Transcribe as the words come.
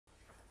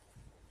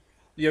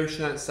The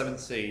ocean and its seven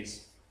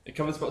seas. It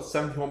covers about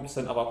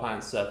 71% of our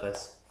planet's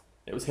surface.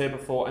 It was here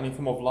before any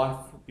form of life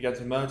began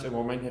to emerge and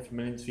will remain here for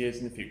millions of years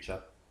in the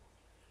future.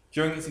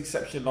 During its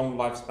exceptionally long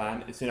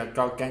lifespan, it's seen a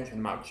gargantuan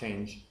amount of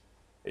change.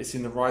 It's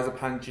seen the rise of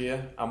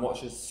Pangea and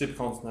watched as the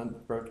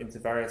supercontinent broke into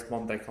various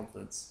modern-day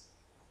continents.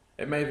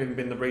 It may have even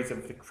been the reason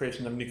for the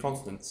creation of new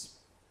continents.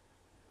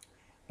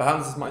 But how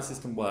does this mighty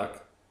system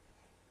work?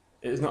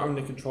 It is not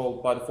only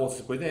controlled by the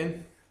forces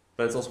within,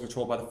 but it's also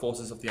controlled by the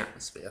forces of the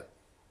atmosphere.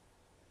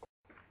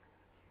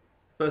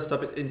 First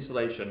up is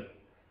insolation.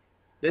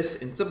 This,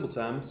 in simple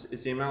terms,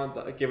 is the amount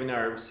that a given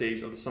area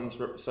receives of the sun's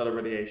solar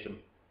radiation.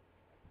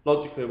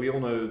 Logically, we all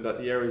know that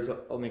the areas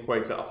on the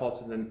equator are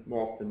hotter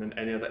more often than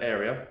any other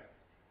area,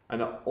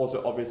 and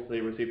also obviously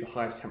receive the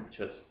highest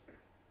temperatures.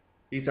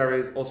 These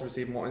areas also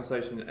receive more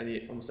insolation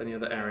than almost any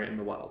other area in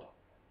the world.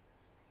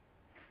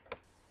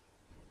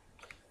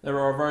 There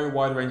are a very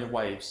wide range of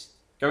waves.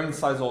 Going in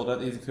size order,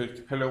 these include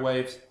capillary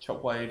waves,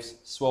 chop waves,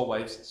 swirl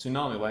waves,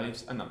 tsunami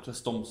waves, and up to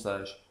storm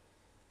surge.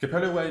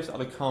 Capillary waves are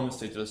the calmest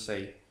stage of the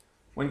sea.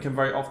 Wind can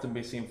very often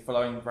be seen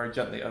flowing very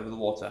gently over the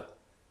water.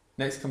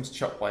 Next comes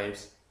chop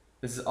waves.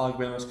 This is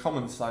arguably the most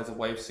common size of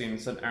waves seen in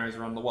certain areas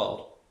around the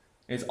world.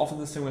 It is often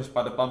distinguished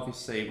by the bumpy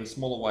sea with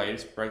smaller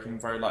waves breaking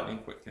very lightly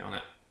and quickly on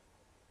it.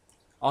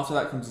 After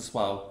that comes the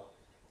swell.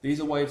 These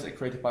are waves that are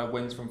created by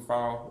winds from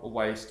far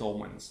away storm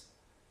winds.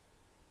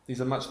 These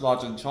are much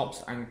larger than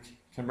chops and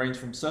can range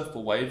from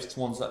surfable waves to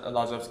ones that are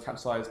large enough to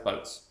capsize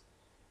boats.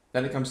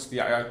 Then it comes to the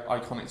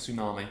iconic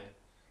tsunami.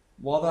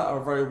 While there are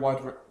a very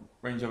wide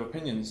range of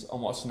opinions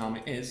on what a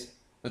tsunami is,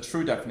 the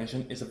true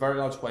definition is a very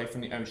large wave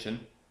from the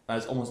ocean that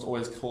is almost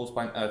always caused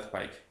by an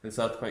earthquake. This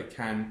earthquake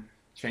can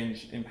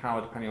change in power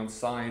depending on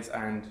size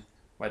and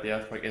where the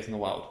earthquake is in the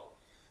world.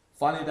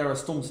 Finally, there are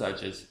storm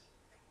surges.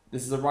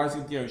 This is a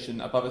rising of the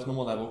ocean above its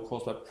normal level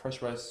caused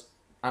by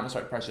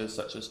atmospheric pressures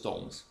such as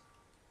storms.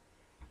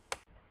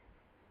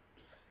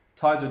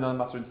 Tides are another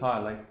matter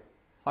entirely.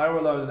 Higher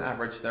or lower than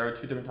average, there are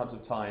two different types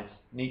of tides,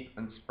 neap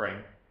and spring.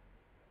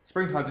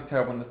 Spring tides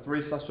occur when the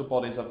three celestial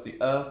bodies of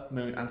the Earth,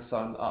 Moon and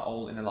Sun are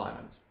all in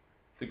alignment.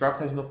 The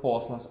gravitational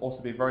force must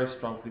also be very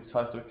strong for these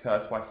tides to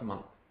occur twice a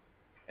month.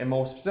 In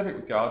more specific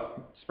regard,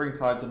 spring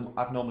tides are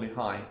abnormally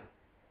high.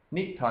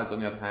 Neap tides,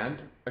 on the other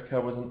hand, occur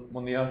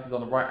when the Earth is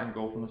on a right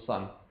angle from the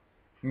Sun.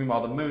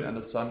 Meanwhile, the Moon and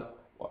the Sun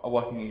are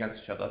working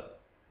against each other.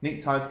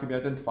 Neap tides can be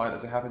identified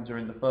as they happen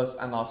during the first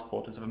and last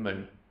quarters of a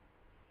moon.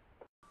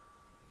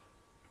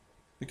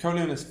 The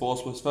Coriolis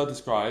force was further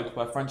described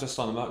by a French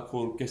astronomer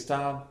called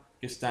Gustave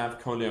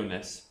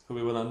Coriolis, who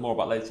we will learn more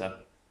about later.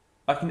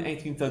 Back in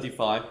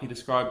 1835, he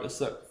described a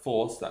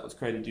force that was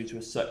created due to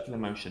a circular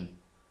motion.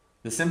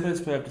 The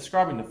simplest way of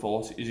describing the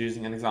force is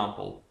using an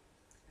example.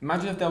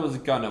 Imagine if there was a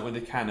gunner with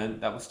a cannon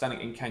that was standing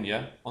in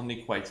Kenya on the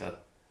equator,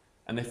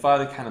 and they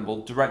fired a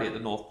cannonball directly at the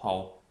North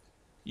Pole.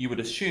 You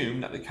would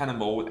assume that the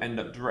cannonball would end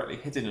up directly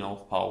hitting the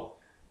North Pole,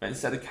 but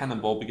instead the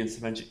cannonball begins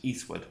to venture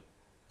eastward.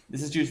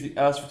 This is due to the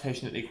Earth's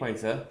rotation at the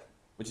equator,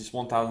 which is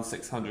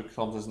 1,600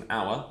 kilometers an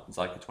hour,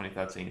 Zirker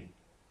 2013.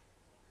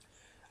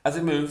 As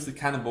it moves, the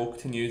cannonball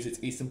continues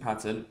its eastern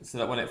pattern, so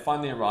that when it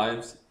finally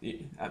arrives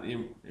at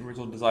the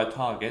original desired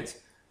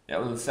target, it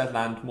will instead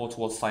land more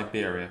towards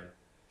Siberia.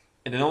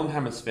 In the northern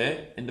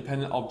hemisphere,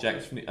 independent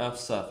objects from the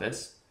Earth's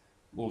surface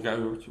will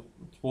go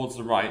towards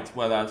the right,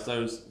 whereas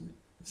those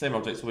same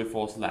objects will be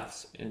forced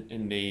left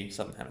in the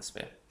southern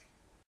hemisphere.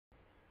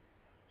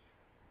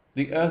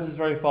 The Earth is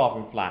very far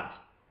from flat.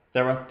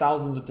 There are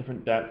thousands of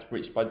different depths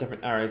reached by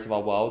different areas of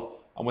our world,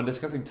 and when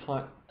discussing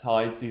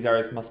tides, these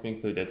areas must be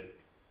included.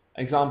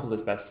 An example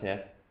is best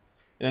here.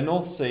 In the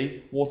North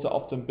Sea, water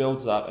often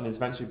builds up and is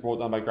eventually brought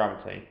down by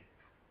gravity.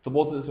 The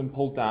water that has been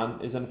pulled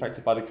down is then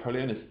affected by the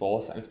Coriolis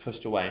force and is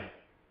pushed away.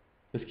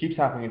 This keeps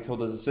happening until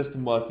there is a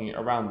system working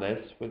around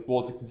this, with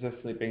water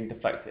consistently being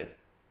deflected.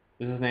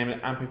 This is named an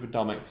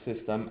amphipotamic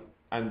system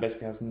and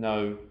basically has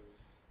no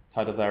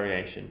tidal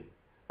variation.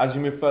 As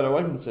you move further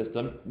away from the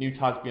system, new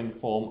tides begin to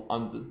form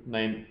under the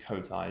name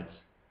cotides.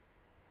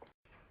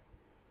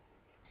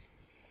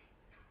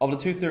 Of the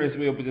two theories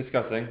we will be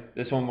discussing,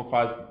 this one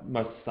requires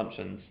most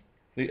assumptions.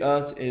 The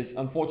Earth is,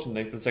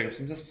 unfortunately, for the sake of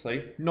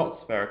simplicity,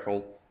 not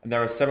spherical, and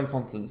there are 7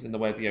 continents in the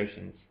way of the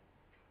oceans.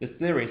 This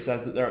theory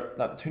says that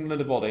the two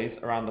lunar bodies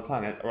around the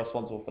planet are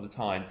responsible for the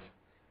tides.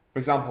 For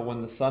example,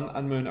 when the Sun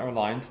and Moon are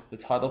aligned, the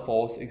tidal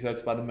force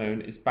exerted by the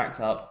Moon is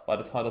backed up by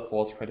the tidal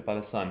force created by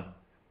the Sun.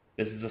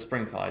 This is a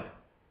spring tide.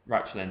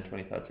 Raichlen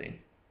 2013.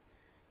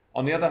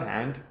 On the other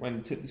hand,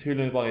 when the two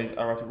lunar bodies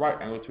are at a right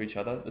angle to each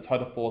other, the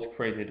tidal force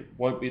created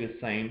won't be the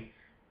same,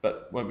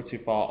 but won't be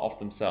too far off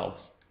themselves.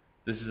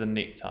 This is a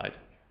neap tide.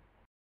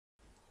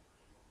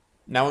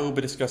 Now we will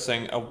be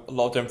discussing a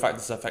lot of different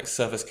factors that affect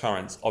surface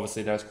currents.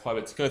 Obviously there's quite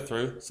a bit to go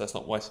through, so let's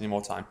not waste any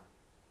more time.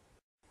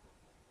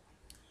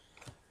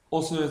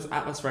 Also known as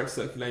atmospheric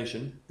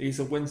circulation, these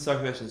are wind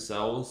circulation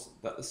cells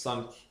that the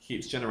Sun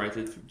keeps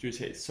generated due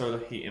to its solar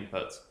heat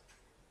input.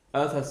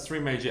 Earth has 3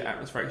 major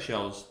atmospheric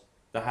shells: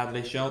 the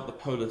Hadley shell, the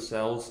polar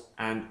cells,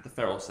 and the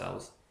Ferrel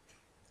cells.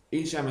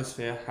 Each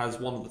atmosphere has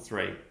one of the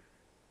 3.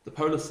 The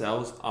polar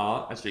cells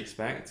are, as you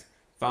expect,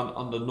 found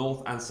on the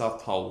north and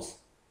south poles.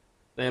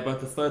 They are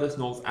both the furthest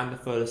north and the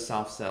furthest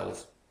south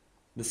cells.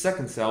 The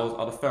second cells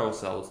are the Ferrel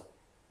cells.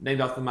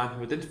 Named after the man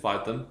who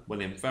identified them,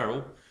 William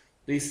Ferrel.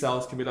 These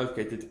cells can be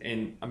located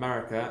in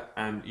America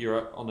and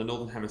Europe on the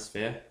northern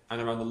hemisphere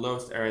and around the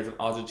lowest areas of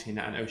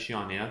Argentina and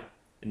Oceania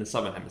in the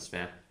southern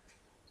hemisphere.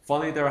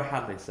 Finally, there are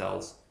Hadley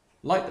cells.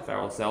 Like the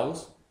Ferrel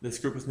cells, this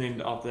group was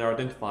named after their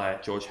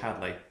identifier, George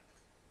Hadley.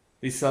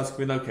 These cells can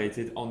be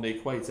located on the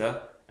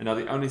equator and are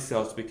the only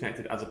cells to be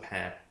connected as a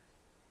pair.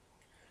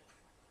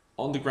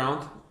 On the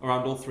ground,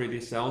 around all three of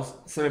these cells,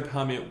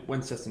 semi-permeate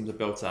wind systems are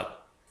built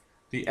up.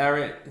 The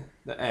air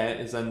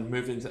is then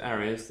moved into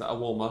areas that are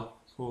warmer,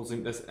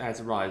 causing this air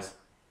to rise.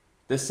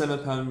 This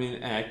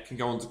semi-permeate air can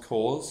go on to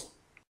cause,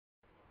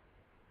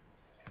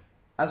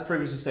 as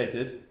previously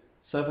stated,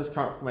 surface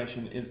current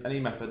formation is any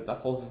method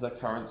that forces a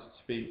current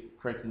to be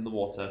created in the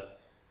water.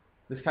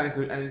 This can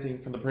include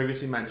anything from the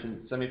previously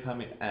mentioned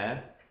semi-permeate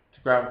air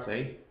to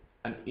gravity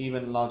and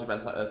even large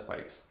events like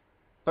earthquakes.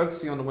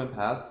 Focusing on the wind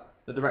path,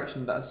 the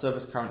direction that a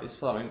surface current is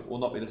flowing will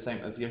not be the same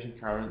as the ocean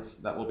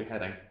current that will be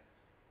heading.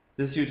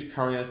 This is due to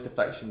Coriolis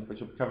deflection, which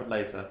will be covered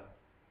later.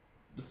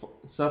 The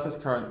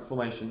surface current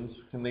formations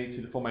can lead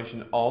to the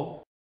formation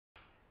of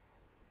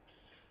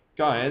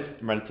gyres,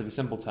 in relatively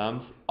simple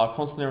terms, are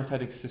constantly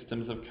rotating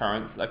systems of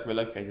currents that can be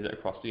located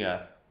across the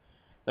Earth.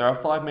 There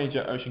are 5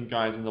 major ocean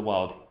gyres in the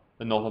world: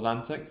 the North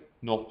Atlantic,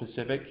 North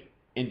Pacific,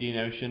 Indian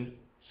Ocean,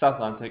 South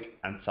Atlantic,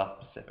 and South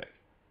Pacific.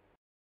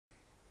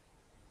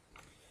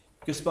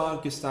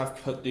 Gaspard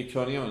Gustave de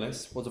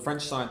Coriolis was a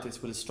French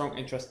scientist with a strong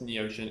interest in the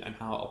ocean and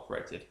how it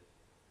operated.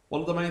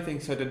 One of the main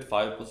things he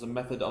identified was the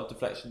method of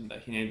deflection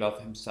that he named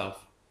after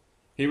himself.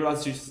 He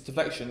realized due to this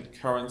deflection,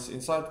 currents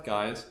inside the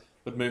gyres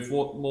would move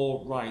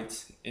more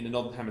right in the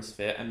northern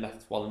hemisphere and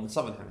left while in the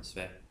southern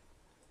hemisphere.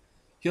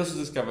 He also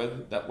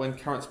discovered that when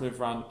currents move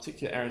around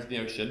particular areas of the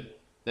ocean,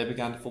 they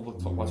began to form a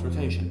clockwise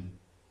rotation.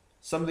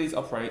 Some of these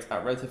operate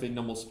at relatively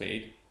normal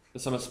speed,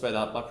 but some are sped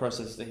up by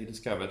processes that he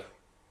discovered.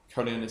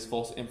 Coriolis'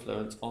 force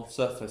influence on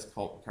surface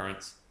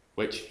currents,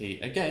 which he,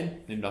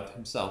 again, named after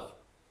himself.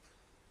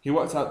 He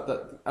worked out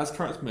that as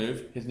currents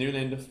move, his new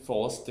named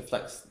force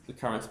deflects the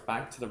currents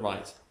back to the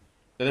right.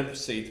 They then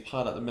proceed to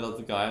pilot the middle of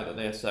the gyre that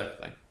they are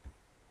circling.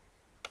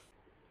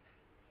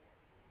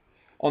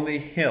 On the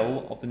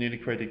hill of the newly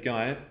created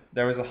gyre,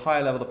 there is a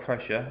higher level of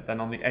pressure than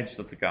on the edges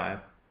of the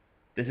gyre.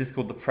 This is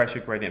called the pressure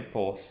gradient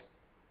force.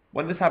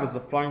 When this happens,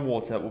 the flowing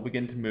water will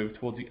begin to move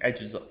towards the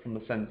edges from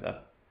the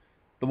centre.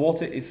 The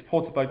water is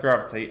supported by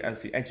gravity as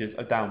the edges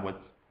are downwards.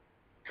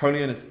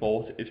 Coriolis'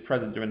 force is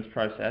present during this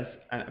process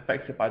and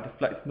affects it by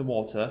deflecting the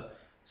water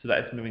so that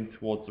it's moving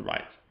towards the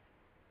right.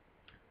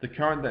 The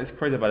current that is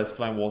created by this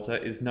flowing water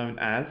is known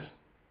as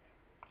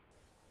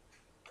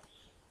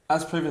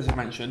previously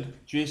mentioned,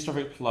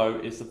 geostrophic flow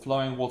is the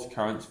flowing water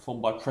current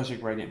formed by pressure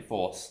gradient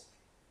force.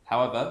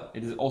 However,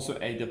 it is also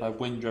aided by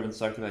wind-driven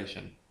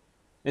circulation.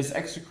 This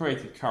extra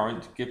created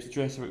current gives the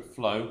geostrophic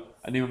flow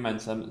a new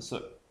momentum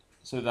so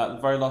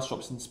that very large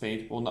drops in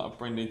speed will not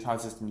bring the entire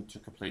system to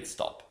a complete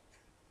stop.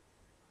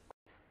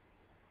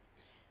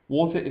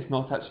 Water is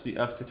not attached to the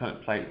Earth's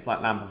tectonic plates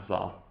like land masses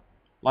are.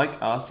 Like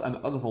us and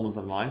other forms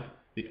of life,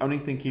 the only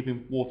thing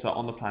keeping water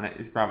on the planet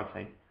is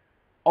gravity.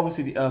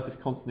 Obviously, the Earth is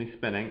constantly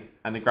spinning,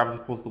 and the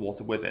gravity pulls the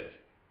water with it.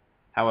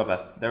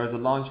 However, there is a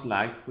large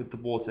lag with the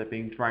water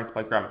being dragged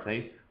by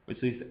gravity,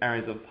 which leads to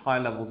areas of high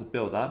levels of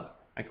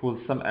build-up and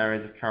causes some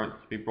areas of currents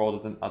to be broader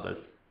than others,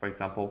 for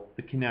example,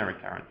 the Canary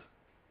Current.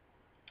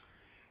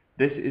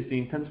 This is the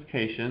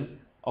intensification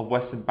of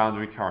western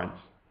boundary currents.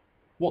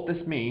 What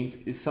this means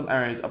is some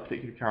areas of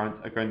particular currents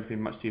are going to be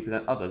much deeper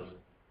than others.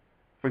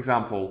 For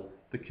example,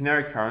 the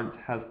Canary Current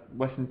has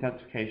western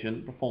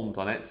intensification performed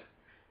on it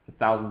for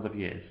thousands of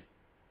years.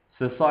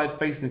 So the side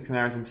facing the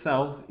Canaries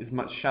themselves is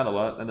much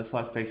shallower than the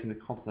side facing the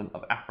continent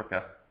of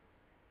Africa.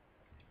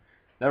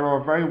 There are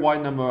a very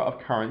wide number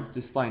of currents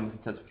displaying this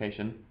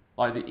intensification,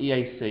 like the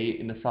EAC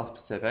in the South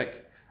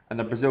Pacific and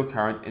the Brazil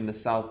Current in the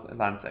South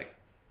Atlantic,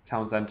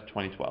 Townsend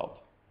 2012.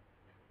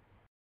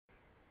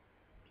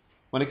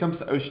 When it comes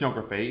to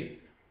oceanography,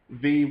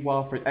 V.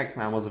 Wilfred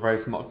Ekman was a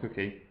very smart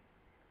cookie.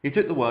 He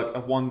took the work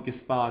of one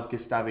Gaspard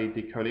Gustave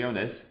de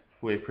Coriolis,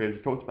 who we have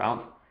previously talked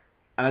about,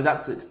 and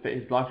adapted it to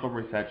fit his lifelong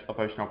research of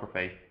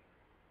oceanography.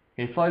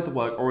 He applied the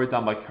work already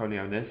done by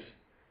Coriolis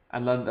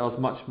and learned there was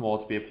much more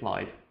to be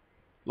applied.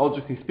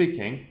 Logically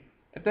speaking,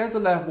 if there is a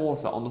layer of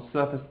water on the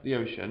surface of the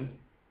ocean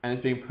and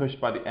is being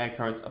pushed by the air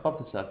currents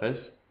above the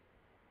surface,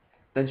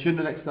 then shouldn't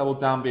the next level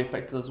down be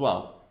affected as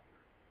well?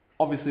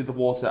 Obviously the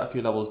water a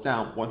few levels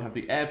down won't have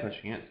the air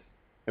pushing it,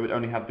 it would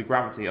only have the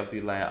gravity of the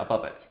layer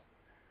above it.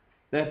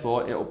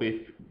 Therefore it will be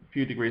a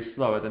few degrees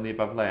slower than the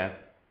above layer.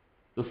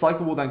 The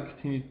cycle will then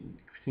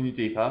continue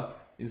deeper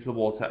into the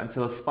water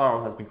until a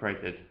spiral has been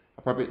created,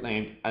 appropriately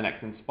named an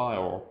Ekman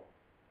spiral.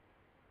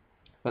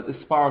 But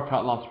this spiral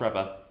can't last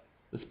forever.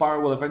 The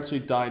spiral will eventually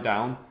die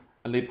down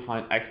and leave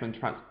behind Ekman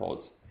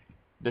transport.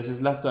 This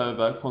is left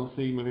over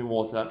constantly moving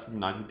water from a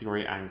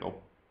 90-degree angle.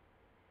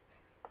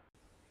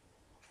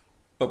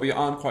 but we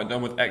aren't quite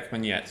done with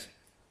Ekman yet.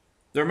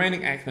 The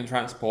remaining Ekman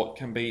transport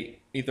can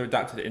be either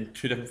adapted in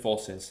two different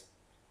forces.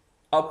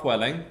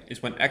 Upwelling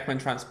is when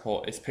Ekman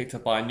transport is picked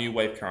up by a new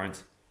wave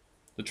current.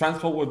 The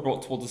transport will be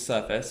brought towards the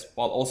surface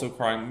while also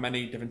requiring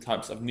many different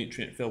types of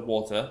nutrient-filled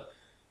water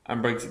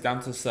and brings it down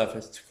to the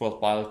surface to cause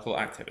biological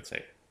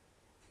activity.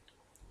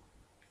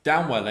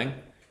 Downwelling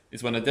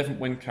is when a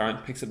different wind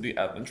current picks up the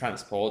upwelling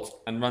transport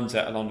and runs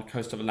it along the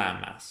coast of a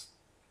landmass.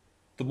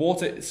 The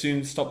water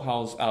soon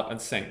stockpiles up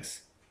and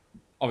sinks,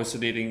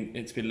 obviously leading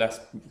it to be less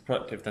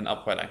productive than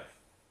upwelling.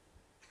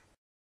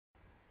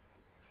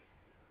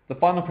 The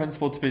final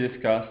principle to be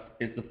discussed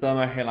is the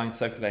thermohaline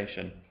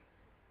circulation.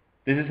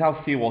 This is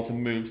how seawater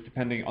moves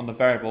depending on the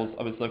variables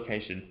of its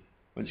location,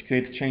 which can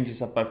lead to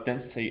changes of both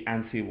density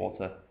and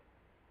seawater.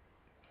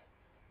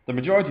 The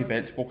majority of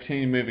it will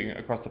continue moving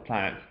across the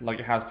planet like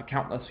it has for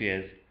countless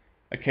years,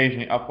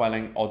 occasionally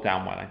upwelling or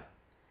downwelling.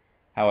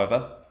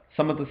 However,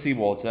 some of the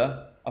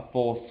seawater are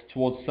forced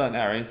towards certain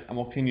areas and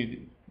will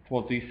continue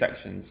towards these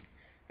sections,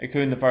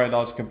 including the very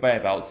large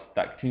conveyor belts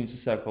that continue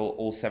to circle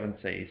all 7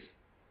 seas.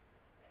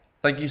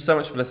 Thank you so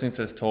much for listening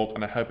to this talk,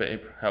 and I hope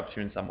it helps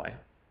you in some way.